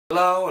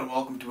Hello and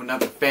welcome to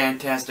another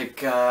fantastic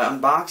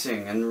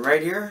unboxing, and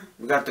right here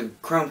we got the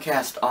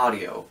Chromecast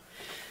audio,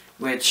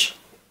 which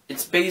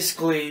it's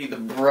basically the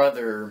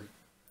brother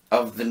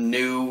of the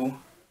new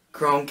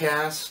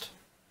Chromecast.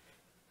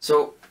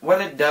 So what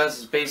it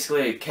does is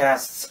basically it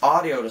casts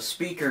audio to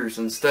speakers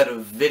instead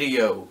of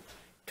video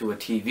to a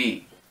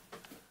TV.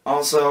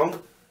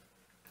 Also,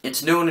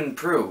 it's new and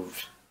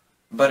improved.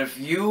 But if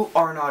you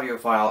are an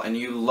audiophile and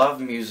you love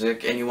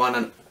music and you want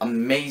an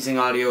amazing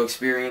audio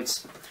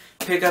experience,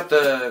 pick up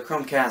the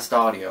Chromecast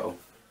audio.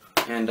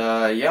 And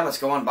yeah, let's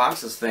go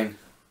unbox this thing.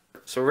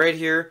 So right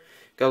here,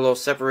 got a little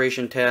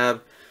separation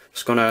tab.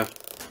 Just gonna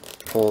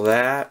pull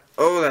that.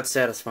 Oh, that's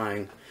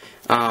satisfying.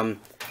 Yeah,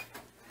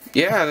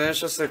 then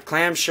it's just a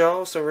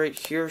clamshell. So right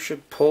here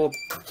should pull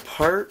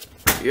apart.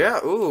 Yeah,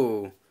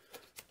 ooh,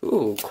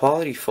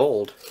 quality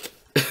fold.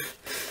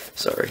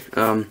 Sorry.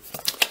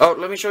 Oh,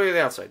 let me show you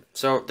the outside.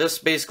 So this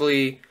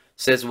basically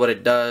says what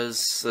it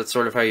does. That's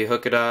sort of how you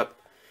hook it up.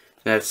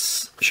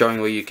 That's showing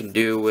what you can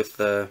do with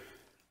the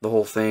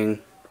whole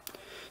thing.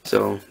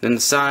 So then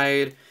the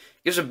side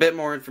gives a bit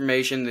more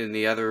information than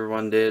the other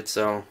one did.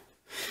 So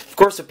of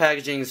course the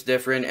packaging is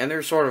different, and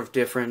they're sort of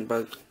different,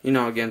 but you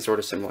know, again, sort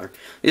of similar.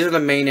 These are the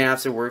main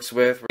apps it works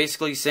with.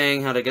 Basically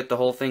saying how to get the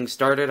whole thing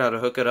started, how to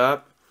hook it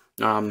up.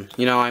 You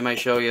know, I might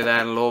show you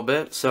that in a little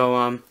bit.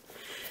 So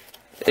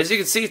as you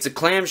can see, it's a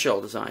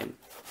clamshell design,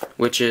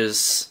 which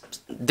is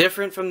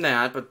different from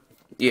that, but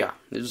yeah,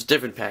 there's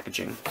different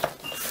packaging.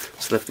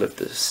 Let's lift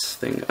this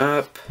thing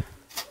up.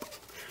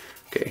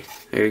 Okay,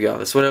 there you go.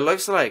 That's what it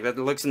looks like. That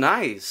looks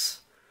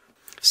nice.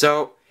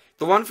 So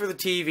the one for the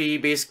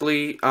TV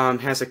basically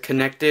has a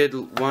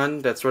connected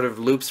one that sort of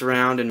loops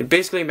around and it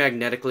basically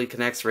magnetically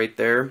connects right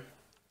there.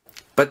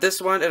 But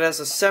this one, it has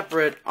a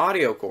separate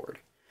audio cord,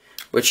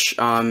 which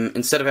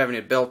instead of having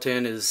it built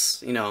in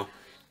is, you know,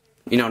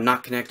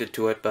 not connected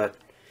to it, but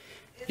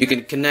you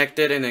can connect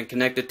it and then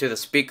connect it to the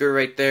speaker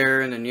right there,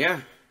 and then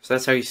yeah, so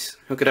that's how you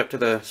hook it up to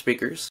the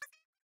speakers.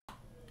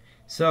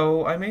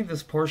 So I made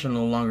this portion a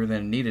little longer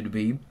than it needed to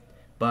be,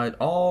 but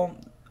all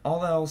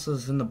else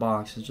is in the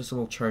box is just a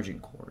little charging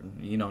cord.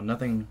 You know,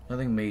 nothing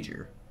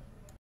major.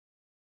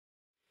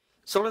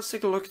 So let's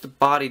take a look at the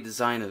body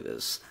design of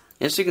this.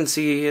 As you can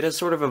see, it has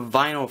sort of a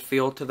vinyl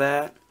feel to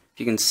that, if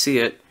you can see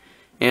it,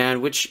 and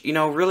which, you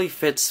know, really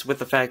fits with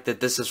the fact that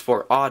this is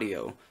for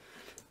audio.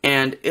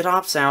 And it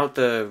opts out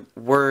the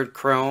word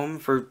Chrome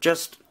for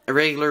just a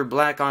regular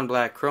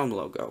black-on-black Chrome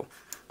logo,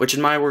 which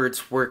in my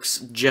words works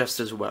just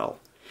as well.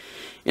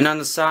 And on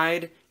the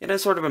side, it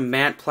has sort of a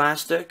matte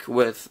plastic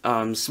with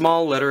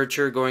small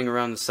literature going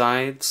around the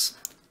sides,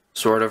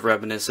 sort of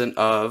reminiscent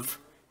of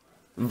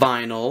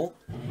vinyl.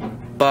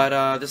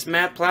 But this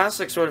matte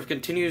plastic sort of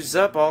continues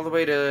up all the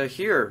way to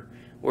here,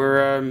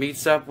 where it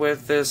meets up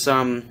with this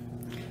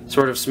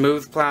sort of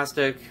smooth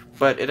plastic,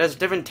 but it has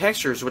different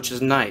textures, which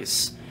is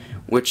nice,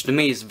 which to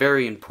me is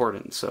very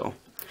important. So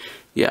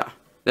yeah,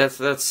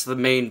 that's the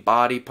main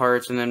body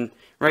parts, and then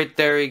right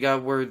there you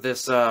got where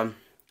this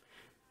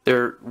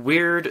their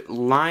weird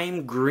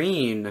lime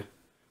green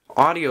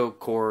audio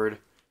cord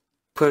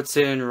puts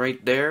in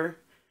right there,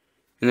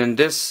 and then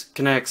this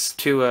connects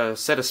to a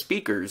set of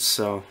speakers,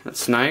 so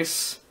that's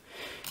nice.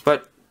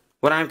 But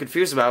what I'm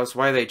confused about is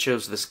why they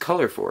chose this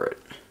color for it,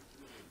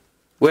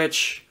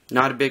 which,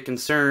 not a big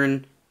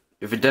concern.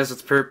 If it does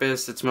its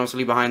purpose, it's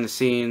mostly behind the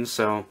scenes,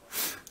 so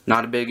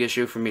not a big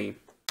issue for me.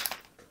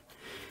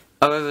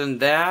 Other than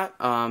that,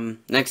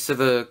 next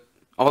to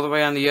all the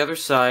way on the other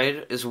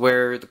side is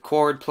where the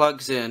cord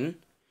plugs in,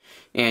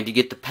 and you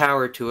get the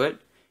power to it.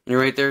 And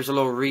right there's a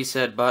little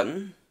reset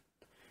button.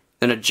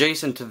 Then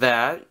adjacent to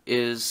that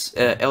is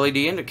a LED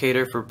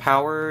indicator for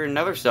power and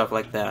other stuff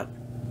like that.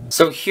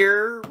 So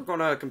here we're going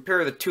to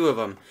compare the two of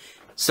them.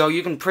 So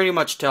you can pretty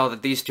much tell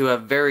that these two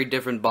have very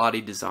different body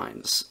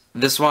designs.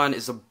 This one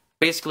is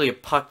basically a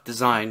puck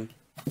design.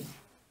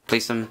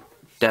 Play some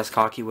desk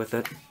hockey with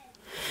it.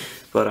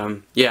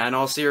 But yeah, in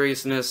all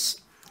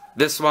seriousness,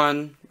 this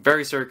one,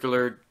 very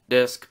circular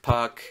disc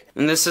puck,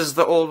 and this is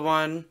the old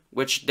one,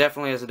 which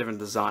definitely has a different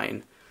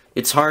design.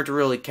 It's hard to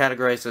really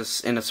categorize this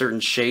in a certain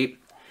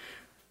shape,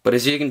 but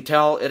as you can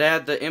tell, it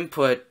had the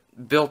input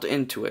built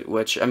into it,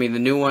 which, I mean, the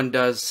new one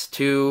does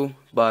too,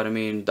 but, I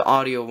mean, the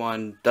audio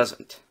one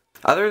doesn't.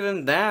 Other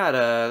than that,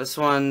 this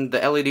one, the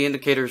LED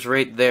indicator's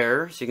right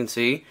there, as you can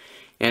see,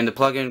 and the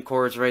plug-in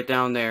cord's right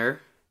down there,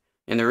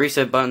 and the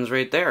reset button's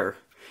right there.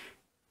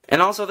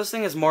 And also, this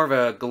thing is more of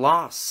a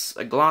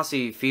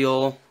glossy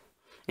feel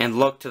and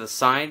look to the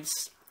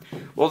sides.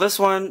 Well, this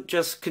one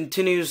just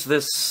continues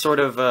this sort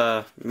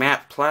of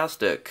matte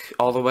plastic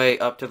all the way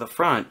up to the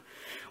front,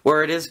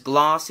 where it is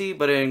glossy,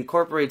 but it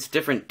incorporates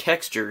different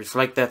textures,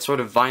 like that sort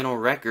of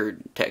vinyl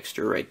record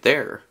texture right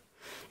there.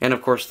 And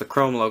of course, the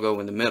Chrome logo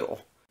in the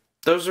middle.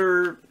 Those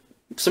are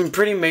some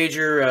pretty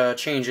major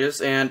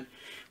changes, and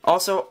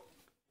also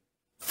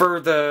for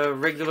the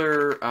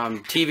regular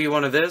TV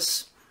one of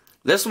this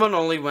one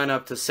only went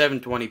up to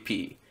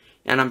 720p,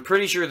 and I'm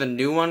pretty sure the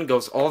new one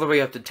goes all the way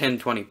up to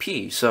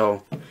 1020p,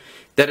 so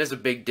That is a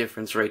big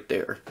difference right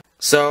there.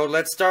 So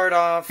let's start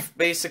off.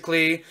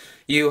 Basically,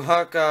 you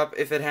hook up,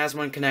 if it has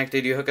one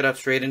connected, you hook it up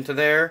straight into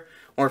there.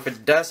 Or if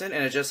it doesn't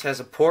and it just has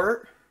a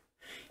port,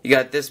 you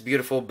got this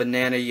beautiful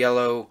banana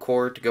yellow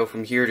cord to go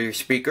from here to your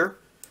speaker.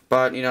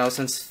 But, you know,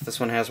 since this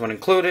one has one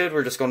included,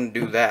 we're just going to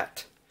do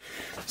that.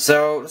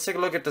 So let's take a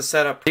look at the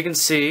setup. You can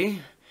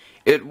see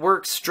it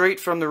works straight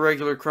from the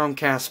regular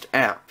Chromecast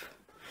app.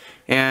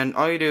 And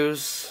all you do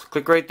is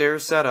click right there,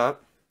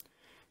 Setup.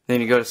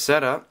 Then you go to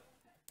Setup.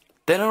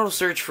 Then it'll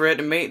search for it.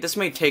 This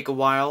may take a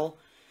while,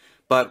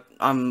 but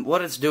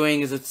what it's doing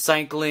is it's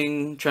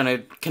cycling, trying to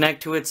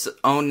connect to its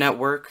own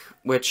network,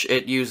 which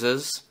it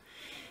uses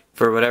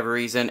for whatever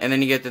reason. And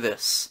then you get to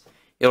this.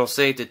 It'll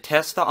say to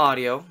test the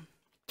audio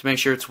to make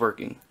sure it's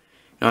working.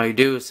 And all you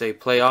do is say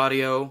play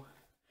audio.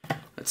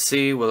 Let's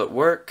see, will it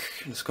work?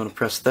 I'm just going to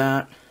press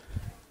that.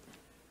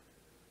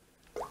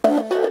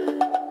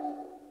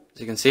 As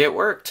you can see, it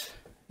worked.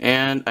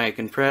 And I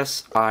can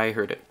press I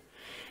heard it.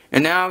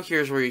 And now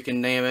here's where you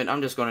can name it.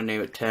 I'm just going to name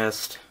it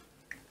test.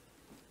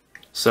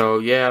 So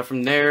yeah,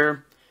 from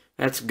there,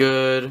 that's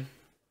good.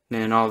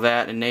 And all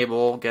that,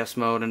 enable guest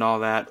mode and all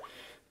that.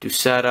 Do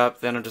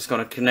setup. Then I'm just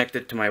going to connect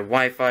it to my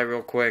Wi-Fi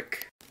real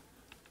quick.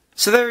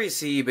 So there you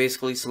see, you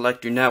basically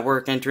select your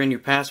network, enter in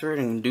your password,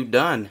 and do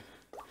done.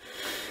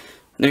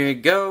 There you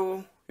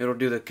go. It'll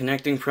do the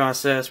connecting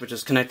process, which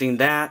is connecting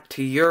that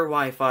to your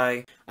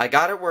Wi-Fi. I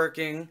got it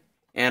working.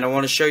 And I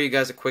want to show you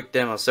guys a quick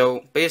demo.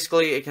 So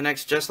basically it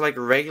connects just like a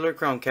regular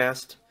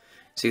Chromecast.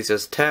 See, it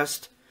says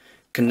test,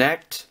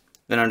 connect.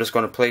 Then I'm just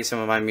going to play some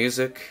of my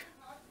music.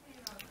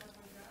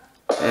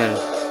 And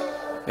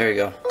there you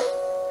go.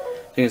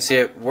 You can see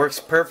it works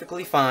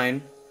perfectly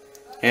fine.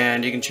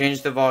 And you can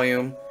change the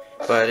volume.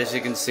 But as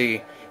you can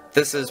see,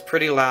 this is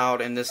pretty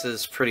loud and this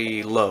is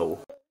pretty low.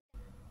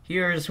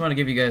 Here I just want to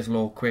give you guys a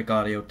little quick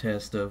audio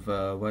test of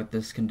what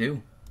this can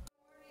do.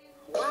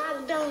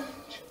 Why don't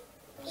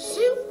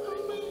you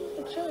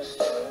just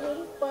a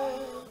little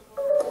while?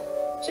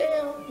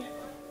 Tell me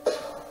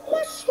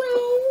what's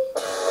wrong?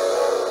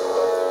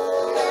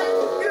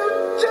 You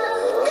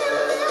just give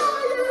me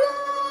all your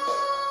love.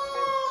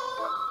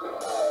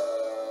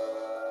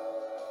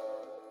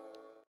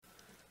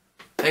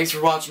 Thanks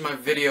for watching my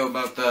video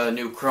about the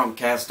new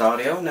Chromecast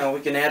audio. Now we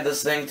can add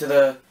this thing to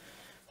the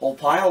whole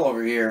pile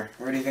over here.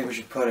 Where do you think we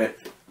should put it?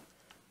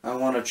 I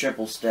don't want to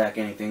triple stack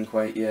anything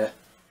quite yet.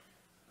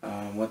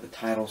 What the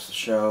titles to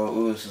show.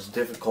 Ooh, this is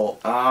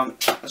difficult.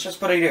 Let's just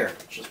put it here.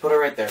 Just put it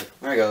right there.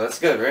 There we go. That's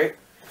good, right?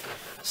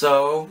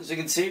 So, as you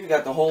can see, we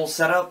got the whole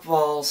setup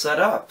all set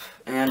up.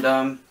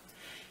 And,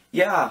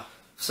 yeah.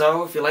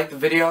 So, if you like the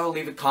video,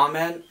 leave a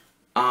comment.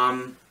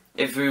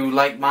 If you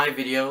like my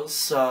videos,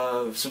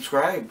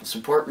 subscribe.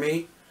 Support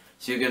me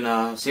so you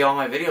can see all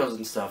my videos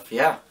and stuff.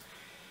 Yeah.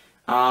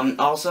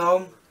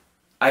 Also,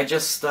 I'm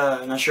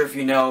not sure if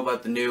you know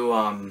about the new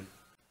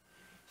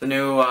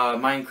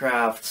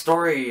Minecraft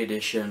Story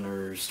Edition,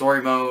 or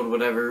Story Mode,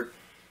 whatever,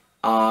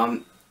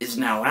 is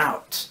now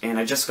out. And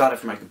I just got it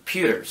for my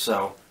computer,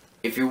 so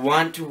if you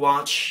want me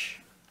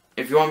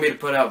to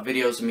put out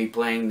videos of me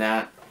playing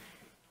that,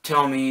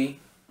 tell me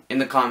in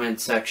the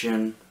comments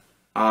section.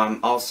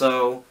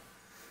 Also,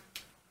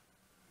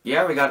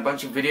 yeah, we got a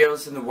bunch of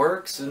videos in the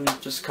works, and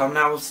just coming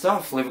out with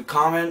stuff. Leave a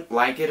comment,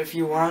 like it if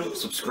you want,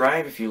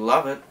 subscribe if you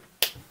love it.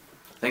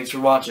 Thanks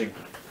for watching.